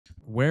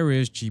Where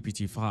is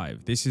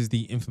GPT-5? This is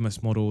the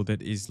infamous model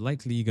that is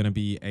likely going to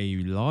be a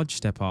large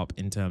step up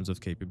in terms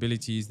of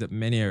capabilities that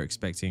many are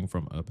expecting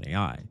from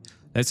OpenAI.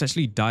 Let's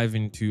actually dive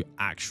into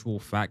actual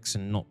facts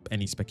and not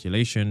any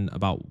speculation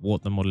about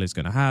what the model is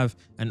going to have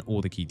and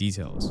all the key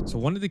details. So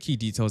one of the key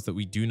details that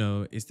we do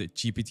know is that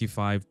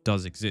GPT-5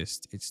 does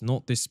exist. It's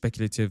not this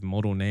speculative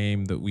model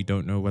name that we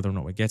don't know whether or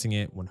not we're getting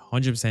it.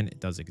 100%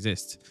 it does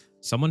exist.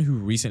 Someone who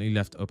recently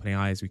left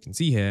OpenAI, as we can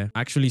see here,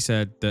 actually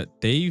said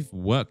that they've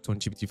worked on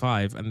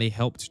GPT-5 and they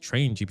helped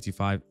train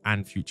GPT-5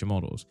 and future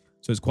models.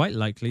 So it's quite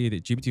likely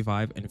that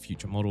GPT-5 and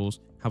future models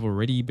have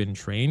already been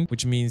trained,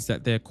 which means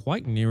that they're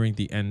quite nearing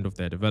the end of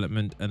their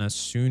development and are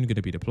soon going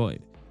to be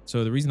deployed.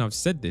 So the reason I've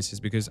said this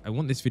is because I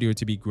want this video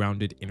to be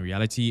grounded in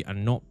reality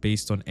and not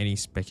based on any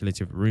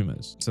speculative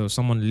rumors. So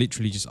someone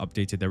literally just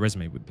updated their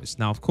resume with this.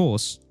 Now, of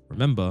course,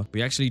 remember,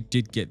 we actually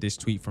did get this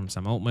tweet from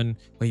Sam Altman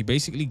where he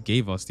basically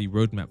gave us the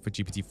roadmap for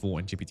GPT-4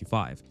 and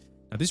GPT-5.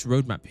 Now, this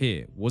roadmap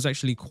here was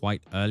actually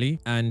quite early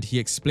and he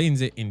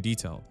explains it in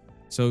detail.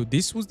 So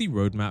this was the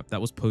roadmap that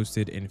was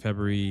posted in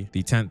February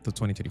the 10th of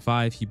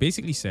 2025. He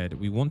basically said,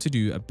 we want to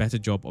do a better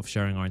job of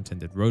sharing our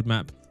intended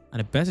roadmap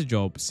and a better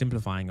job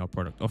simplifying our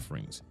product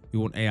offerings. We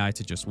want AI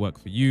to just work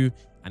for you,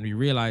 and we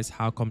realize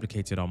how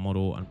complicated our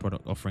model and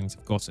product offerings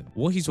have gotten.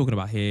 What he's talking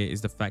about here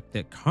is the fact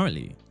that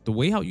currently, the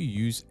way how you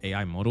use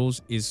AI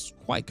models is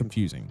quite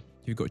confusing.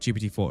 You've got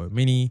GPT-4o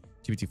mini,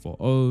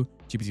 GPT-4o,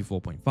 GPT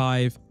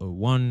 4.5,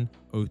 o1,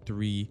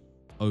 o3,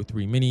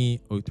 o3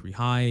 mini, o3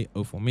 high,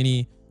 o4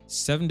 mini,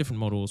 7 different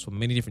models for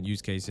many different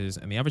use cases,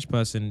 and the average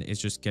person is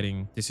just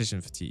getting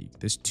decision fatigue.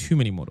 There's too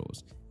many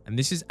models. And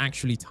this is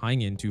actually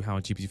tying into how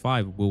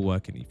GPT-5 will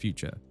work in the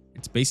future.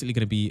 It's basically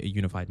going to be a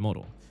unified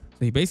model.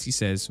 So he basically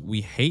says,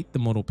 we hate the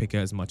model picker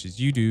as much as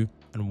you do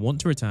and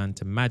want to return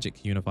to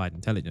magic unified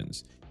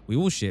intelligence. We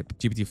will ship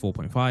GPT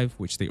 4.5,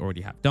 which they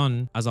already have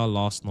done, as our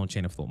last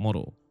non-chain of thought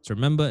model. So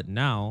remember,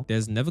 now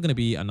there's never going to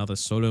be another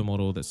solo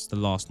model that's the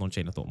last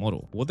non-chain of thought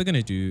model. What they're going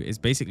to do is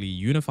basically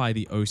unify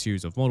the O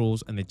series of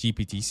models and the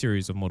GPT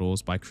series of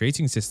models by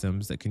creating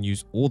systems that can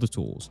use all the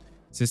tools,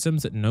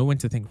 systems that know when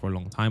to think for a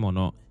long time or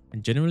not,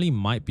 and generally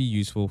might be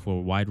useful for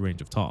a wide range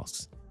of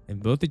tasks. In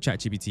both the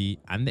ChatGPT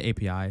and the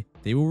API,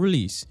 they will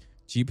release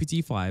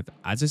GPT-5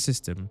 as a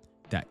system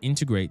that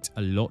integrates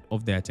a lot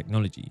of their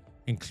technology,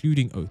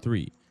 including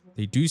O3.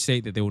 They do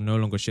say that they will no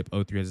longer ship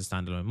O3 as a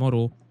standalone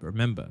model, but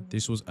remember,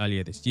 this was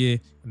earlier this year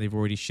and they've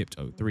already shipped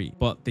O3.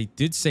 But they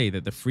did say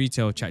that the free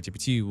tail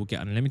ChatGPT will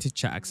get unlimited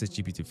chat access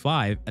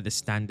GPT-5 at the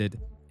standard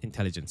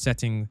intelligence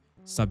setting,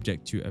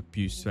 subject to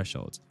abuse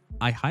thresholds.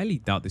 I highly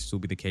doubt this will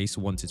be the case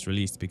once it's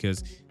released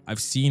because I've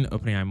seen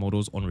OpenAI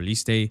models on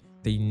release day.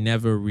 They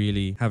never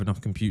really have enough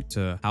compute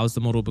to house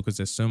the model because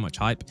there's so much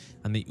hype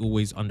and they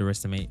always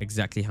underestimate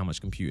exactly how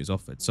much compute is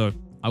offered. So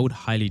I would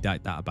highly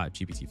doubt that about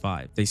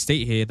GPT-5. They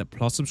state here that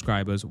Plus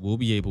subscribers will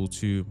be able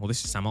to, well,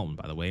 this is Sam Altman,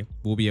 by the way,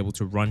 will be able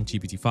to run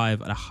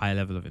GPT-5 at a high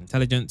level of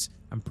intelligence,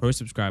 and Pro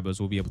subscribers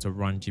will be able to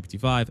run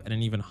GPT-5 at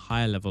an even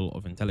higher level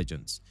of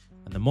intelligence.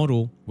 And the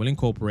model will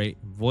incorporate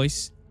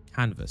voice,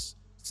 canvas,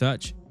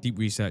 search, deep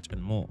research,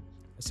 and more.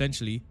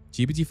 Essentially,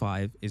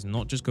 GPT-5 is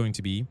not just going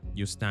to be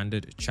your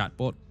standard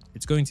chatbot,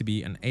 it's going to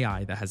be an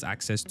AI that has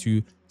access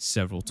to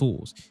several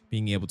tools,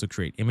 being able to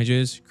create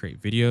images, create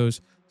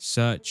videos,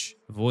 search,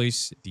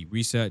 voice, deep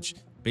research,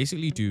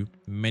 basically do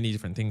many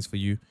different things for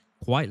you,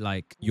 quite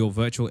like your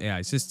virtual AI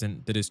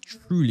assistant that is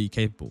truly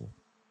capable.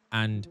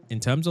 And in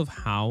terms of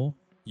how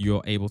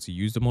you're able to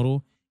use the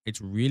model, it's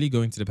really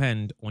going to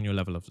depend on your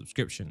level of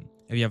subscription.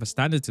 If you have a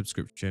standard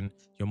subscription,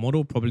 your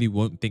model probably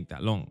won't think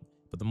that long.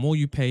 But the more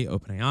you pay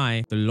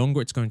OpenAI, the longer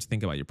it's going to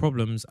think about your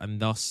problems, and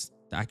thus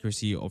the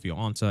accuracy of your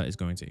answer is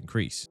going to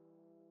increase.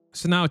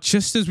 So now,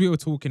 just as we were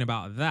talking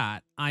about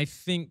that, I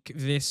think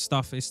this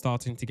stuff is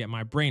starting to get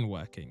my brain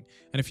working.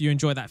 And if you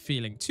enjoy that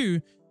feeling too,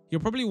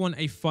 you'll probably want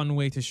a fun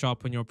way to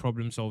sharpen your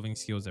problem-solving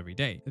skills every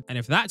day. And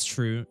if that's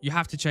true, you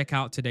have to check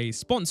out today's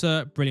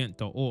sponsor,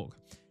 Brilliant.org.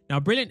 Now,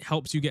 Brilliant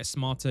helps you get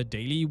smarter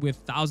daily with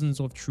thousands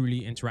of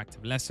truly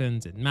interactive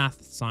lessons in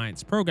math,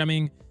 science,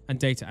 programming, and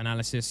data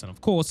analysis, and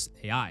of course,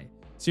 AI.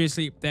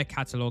 Seriously, their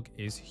catalog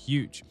is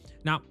huge.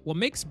 Now, what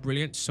makes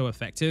Brilliant so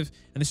effective,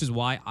 and this is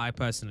why I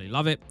personally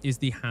love it, is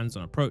the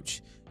hands-on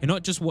approach. You're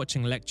not just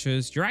watching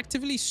lectures, you're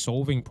actively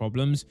solving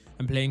problems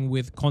and playing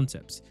with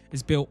concepts.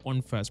 It's built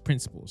on first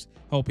principles,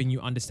 helping you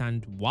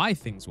understand why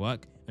things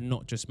work and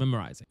not just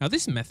memorizing. Now,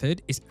 this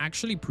method is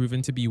actually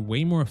proven to be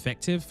way more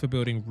effective for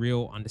building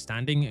real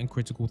understanding and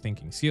critical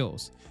thinking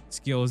skills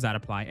that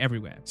apply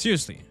everywhere.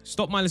 Seriously,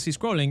 stop mindlessly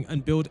scrolling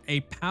and build a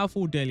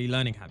powerful daily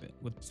learning habit.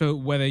 So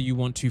whether you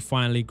want to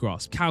finally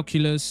grasp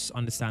calculus,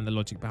 understand the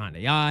logic behind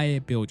AI,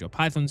 build your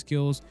Python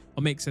skills,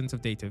 or make sense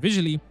of data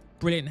visually,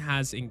 Brilliant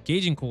has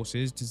engaging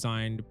courses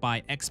designed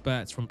by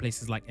experts from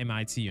places like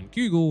MIT and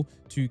Google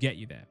to get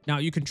you there. Now,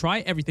 you can try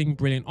everything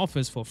Brilliant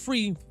offers for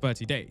free for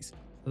 30 days.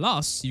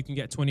 Plus, you can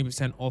get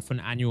 20% off an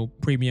annual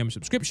premium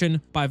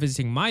subscription by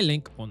visiting my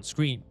link on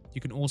screen.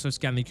 You can also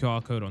scan the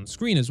QR code on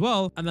screen as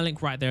well, and the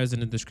link right there is in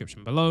the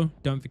description below.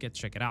 Don't forget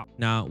to check it out.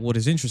 Now, what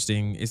is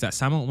interesting is that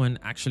Sam Altman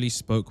actually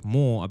spoke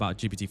more about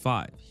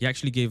GPT-5. He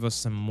actually gave us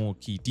some more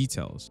key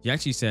details. He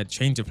actually said,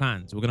 change of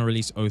plans. We're going to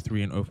release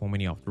O3 and O4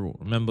 Mini after all.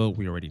 Remember,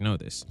 we already know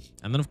this.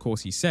 And then, of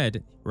course, he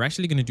said, we're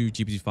actually going to do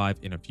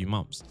GPT-5 in a few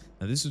months.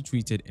 Now, this was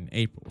tweeted in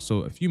April, so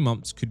a few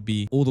months could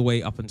be all the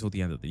way up until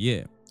the end of the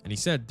year. And he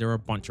said there are a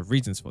bunch of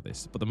reasons for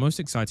this, but the most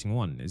exciting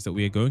one is that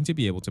we are going to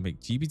be able to make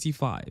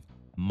GPT-5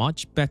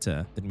 much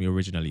better than we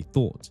originally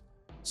thought.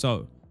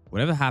 So,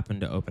 whatever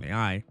happened at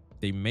OpenAI,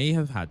 they may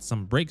have had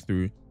some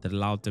breakthrough that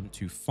allowed them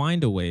to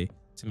find a way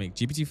to make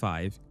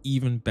GPT-5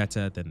 even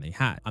better than they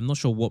had. I'm not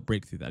sure what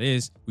breakthrough that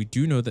is. We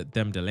do know that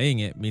them delaying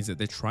it means that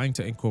they're trying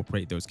to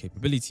incorporate those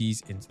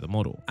capabilities into the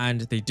model.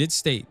 And they did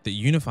state that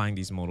unifying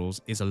these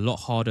models is a lot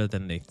harder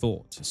than they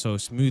thought. So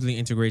smoothly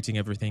integrating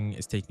everything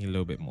is taking a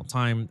little bit more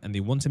time, and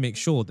they want to make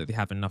sure that they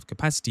have enough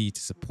capacity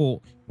to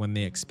support when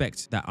they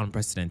expect that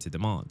unprecedented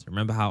demand.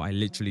 Remember how I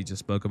literally just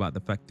spoke about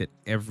the fact that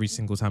every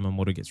single time a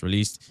model gets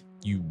released,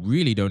 you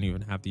really don't even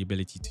have the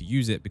ability to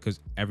use it because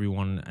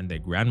everyone and their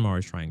grandma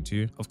is trying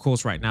to. Of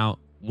course, right now,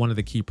 one of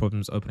the key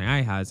problems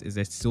OpenAI has is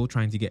they're still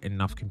trying to get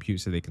enough compute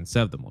so they can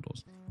serve the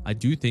models. I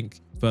do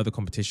think further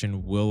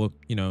competition will,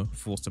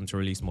 force them to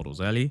release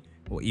models early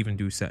or even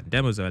do certain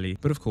demos early.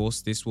 But of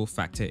course, this will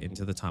factor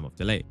into the time of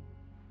delay.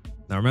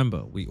 Now,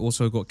 remember, we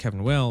also got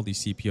Kevin Weil, the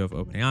CPO of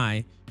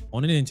OpenAI,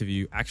 on an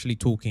interview actually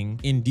talking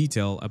in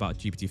detail about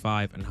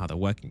GPT-5 and how they're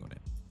working on it.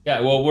 Yeah,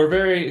 well, we're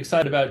very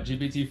excited about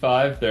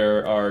GPT-5.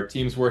 There are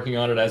teams working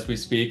on it as we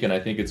speak, and I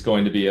think it's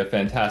going to be a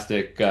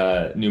fantastic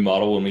new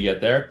model when we get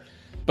there.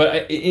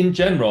 But in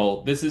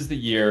general, this is the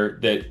year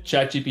that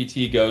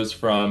ChatGPT goes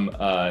from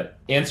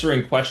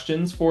answering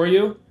questions for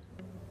you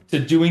to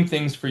doing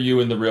things for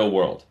you in the real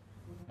world.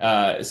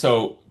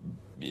 So,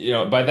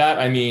 by that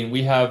I mean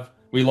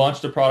we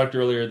launched a product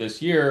earlier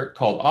this year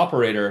called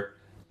Operator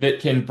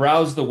that can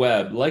browse the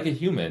web like a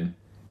human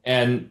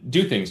and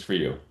do things for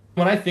you.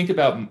 When I think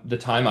about the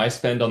time I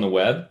spend on the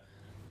web,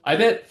 I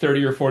bet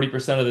 30 or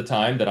 40% of the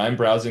time that I'm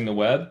browsing the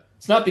web,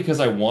 it's not because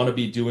I want to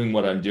be doing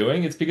what I'm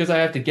doing. It's because I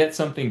have to get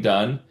something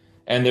done.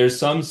 And there's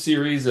some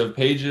series of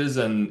pages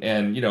and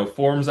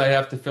forms I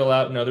have to fill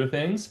out and other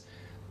things.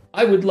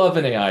 I would love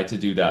an AI to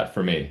do that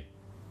for me.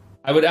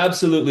 I would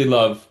absolutely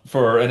love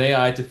for an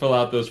AI to fill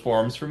out those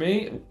forms for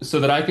me so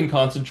that I can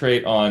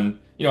concentrate on,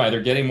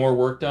 either getting more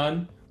work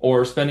done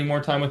or spending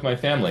more time with my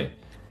family.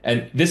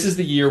 And this is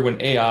the year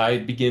when AI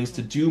begins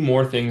to do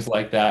more things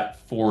like that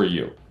for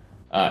you.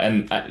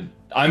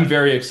 I'm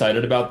very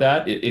excited about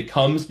that. It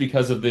comes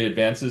because of the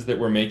advances that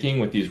we're making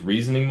with these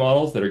reasoning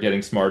models that are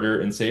getting smarter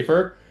and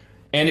safer.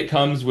 And it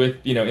comes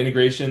with,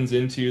 integrations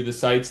into the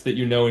sites that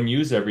you know and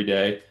use every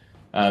day,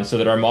 so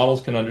that our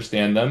models can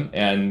understand them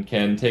and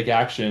can take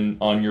action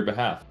on your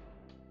behalf.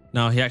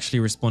 Now, he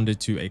actually responded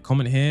to a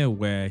comment here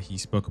where he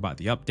spoke about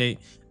the update,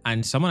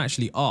 and someone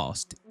actually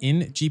asked,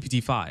 in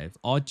GPT-5,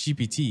 are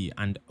GPT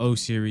and O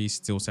series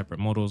still separate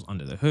models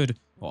under the hood,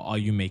 or are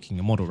you making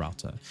a model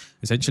router?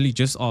 Essentially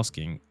just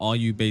asking, are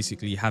you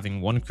basically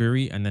having one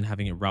query and then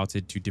having it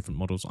routed to different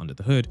models under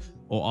the hood,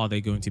 or are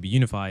they going to be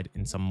unified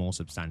in some more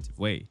substantive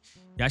way?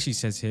 He actually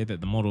says here that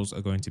the models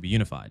are going to be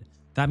unified.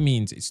 That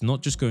means it's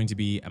not just going to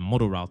be a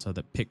model router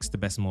that picks the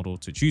best model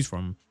to choose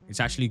from. It's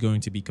actually going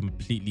to be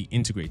completely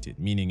integrated,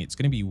 meaning it's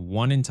going to be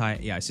one entire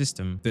AI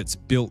system that's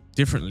built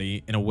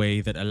differently in a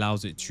way that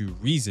allows it to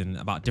reason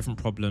about different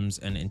problems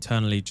and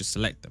internally just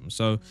select them.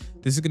 So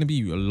this is going to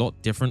be a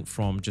lot different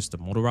from just a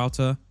model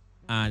router.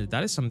 And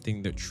that is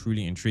something that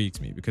truly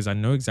intrigues me because I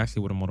know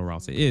exactly what a model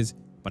router is,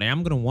 but I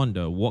am going to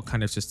wonder what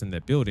kind of system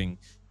they're building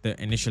that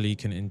initially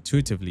can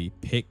intuitively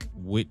pick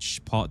which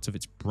parts of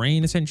its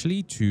brain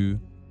essentially to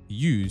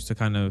use to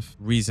kind of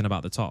reason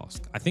about the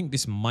task. I think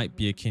this might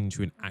be akin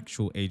to an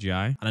actual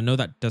AGI. And I know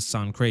that does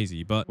sound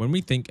crazy, but when we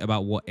think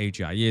about what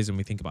AGI is and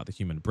we think about the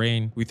human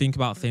brain, we think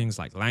about things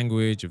like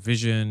language,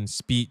 vision,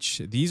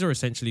 speech. These are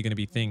essentially going to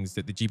be things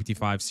that the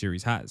GPT-5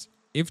 series has.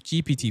 If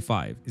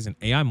GPT-5 is an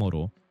AI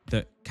model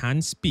that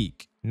can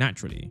speak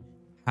naturally,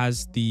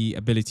 has the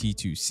ability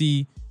to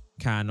see,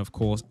 can of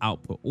course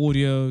output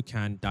audio,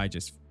 can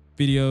digest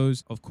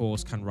videos, of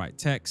course can write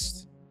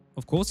text.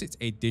 Of course, it's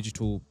a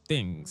digital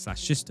thing /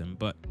 system,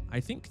 but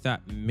I think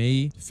that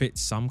may fit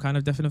some kind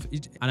of definition.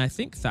 And I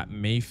think that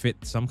may fit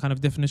some kind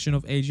of definition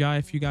of AGI,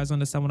 if you guys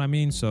understand what I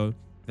mean. So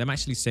them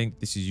actually saying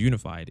this is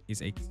unified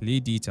is a clear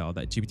detail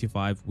that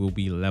GPT-5 will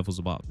be levels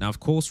above. Now,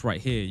 of course,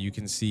 right here, you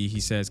can see he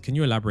says, can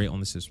you elaborate on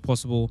this as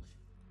possible?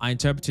 I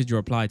interpreted your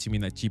reply to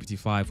mean that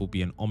GPT-5 will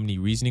be an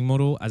omni-reasoning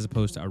model as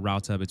opposed to a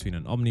router between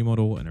an omni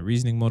model and a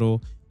reasoning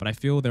model, but I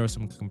feel there are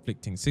some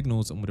conflicting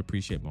signals and would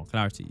appreciate more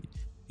clarity.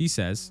 He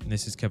says, and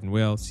this is Kevin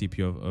Weil,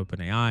 CPO of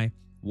OpenAI,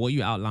 what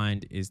you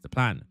outlined is the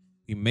plan.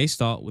 We may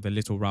start with a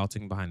little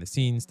routing behind the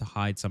scenes to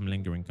hide some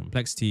lingering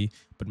complexity,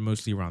 but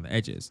mostly around the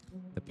edges.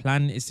 The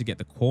plan is to get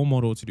the core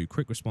model to do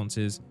quick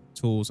responses,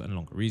 tools, and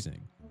longer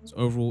reasoning. So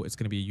overall, it's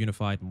going to be a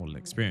unified model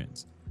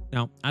experience.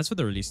 Now, as for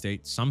the release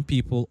date, some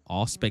people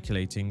are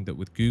speculating that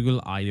with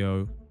Google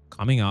I/O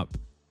coming up,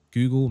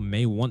 Google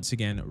may once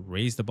again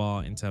raise the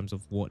bar in terms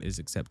of what is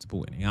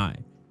acceptable in AI.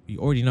 We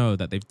already know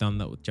that they've done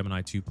that with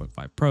Gemini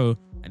 2.5 Pro,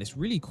 and it's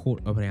really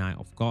caught OpenAI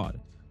off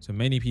guard. So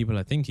many people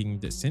are thinking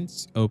that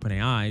since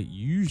OpenAI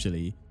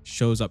usually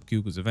shows up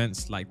Google's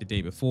events like the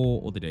day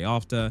before or the day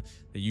after,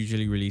 they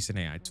usually release an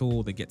AI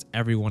tool that gets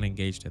everyone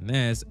engaged in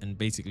theirs and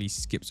basically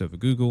skips over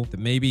Google, that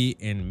maybe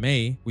in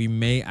May, we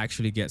may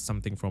actually get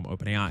something from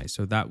OpenAI.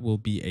 So that will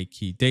be a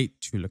key date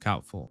to look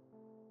out for.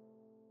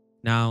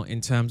 Now, in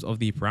terms of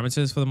the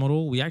parameters for the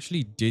model, we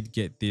actually did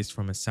get this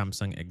from a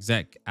Samsung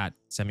exec at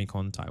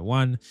Semicon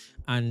Taiwan,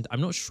 and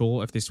I'm not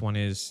sure if this one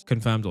is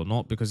confirmed or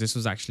not because this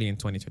was actually in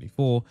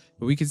 2024,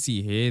 but we can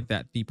see here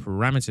that the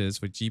parameters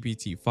for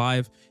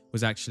GPT-5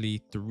 was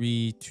actually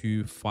 3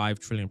 to 5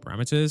 trillion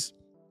parameters,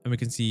 and we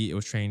can see it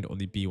was trained on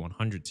the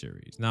B100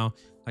 series. Now,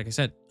 like I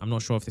said, I'm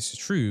not sure if this is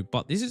true,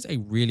 but this is a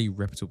really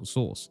reputable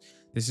source.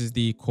 This is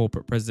the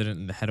corporate president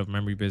and the head of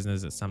memory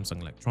business at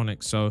Samsung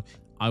Electronics, so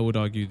I would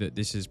argue that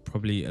this is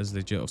probably as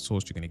legit a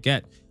source you're going to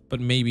get, but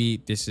maybe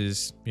this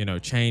is,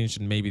 changed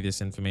and maybe this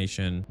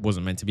information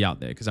wasn't meant to be out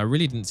there because I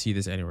really didn't see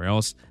this anywhere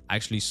else. I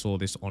actually saw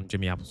this on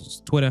Jimmy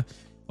Apple's Twitter.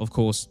 Of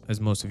course,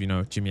 as most of you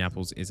know, Jimmy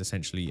Apple's is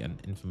essentially an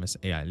infamous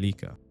AI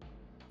leaker.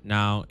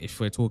 Now, if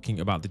we're talking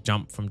about the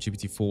jump from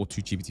GPT-4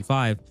 to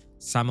GPT-5,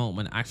 Sam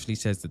Altman actually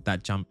says that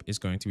that jump is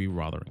going to be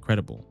rather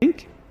incredible. I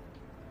think,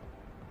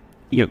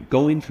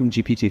 going from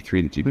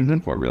GPT-3 to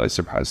GPT-4 really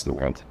surprised the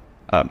world.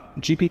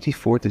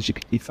 GPT-4 to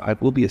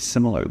GPT-5 will be a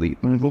similar leap,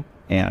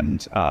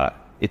 and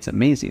it's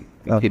amazing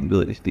the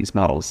capability of these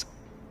models.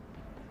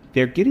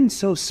 They're getting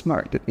so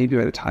smart that maybe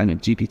by the time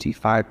of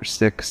GPT-5 or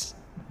 6,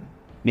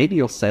 maybe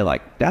you'll say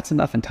like, that's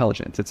enough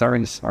intelligence. It's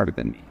already smarter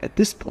than me. At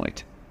this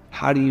point,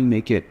 how do you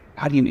integrate it?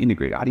 How do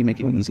you make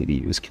it easy to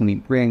use? Can we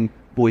bring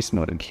voice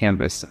mode and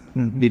canvas,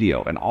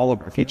 video, and all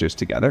of our features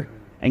together?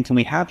 And can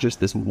we have just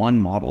this one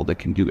model that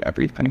can do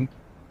everything?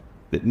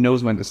 That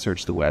knows when to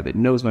search the web, it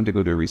knows when to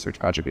go to a research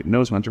project, it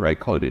knows when to write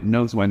code, it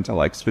knows when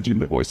to switch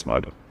into voice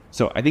mode.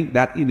 So I think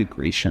that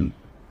integration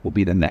will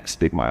be the next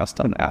big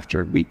milestone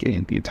after we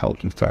gain the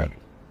intelligence side.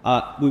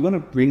 We want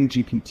to bring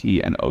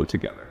GPT and O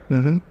together.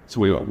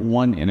 So we have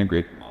one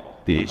integrated model,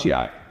 the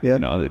AGI,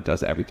 that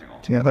does everything.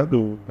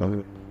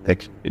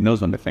 It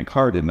knows when to think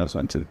hard, it knows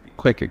when to be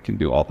quick, it can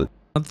do all the...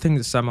 Another thing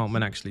that Sam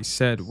Altman actually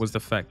said was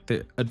the fact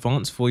that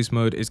advanced voice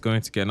mode is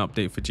going to get an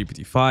update for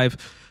GPT-5.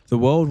 The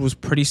world was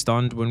pretty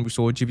stunned when we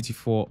saw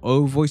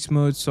GPT-4o voice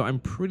mode, so I'm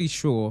pretty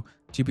sure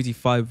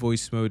GPT-5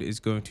 voice mode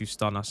is going to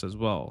stun us as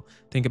well.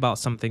 Think about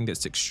something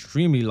that's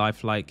extremely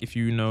lifelike. If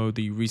you know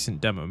the recent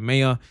demo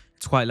Maya,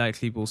 it's quite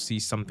likely we'll see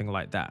something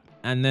like that.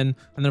 And then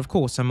of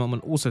course, Sam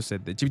Altman also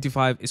said that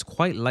GPT-5 is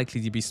quite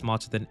likely to be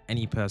smarter than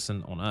any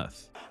person on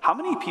Earth. How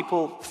many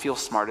people feel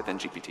smarter than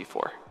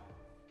GPT-4?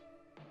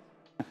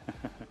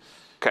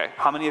 Okay,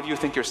 how many of you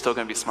think you're still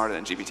going to be smarter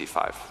than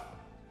GPT-5?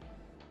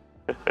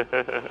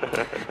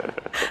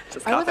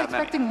 I was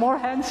expecting more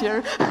hands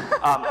here.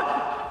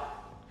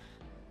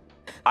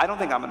 I don't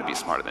think I'm going to be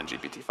smarter than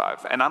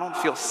GPT-5, and I don't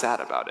feel sad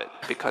about it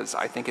because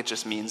I think it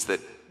just means that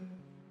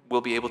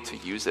we'll be able to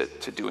use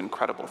it to do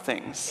incredible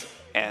things.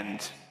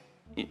 And,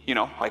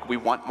 we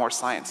want more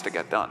science to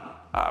get done.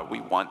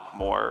 We want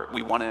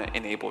to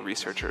enable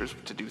researchers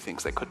to do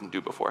things they couldn't do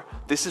before.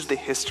 This is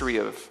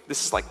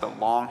like the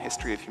long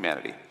history of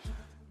humanity.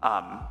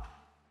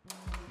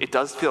 It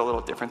does feel a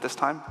little different this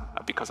time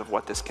because of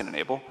what this can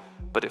enable,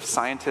 but if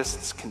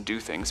scientists can do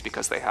things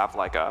because they have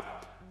like a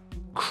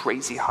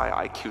crazy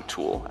high IQ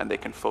tool and they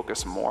can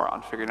focus more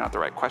on figuring out the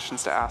right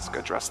questions to ask,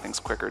 address things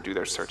quicker, do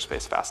their search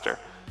space faster,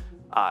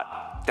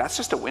 that's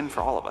just a win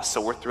for all of us.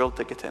 So we're thrilled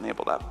to get to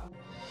enable that.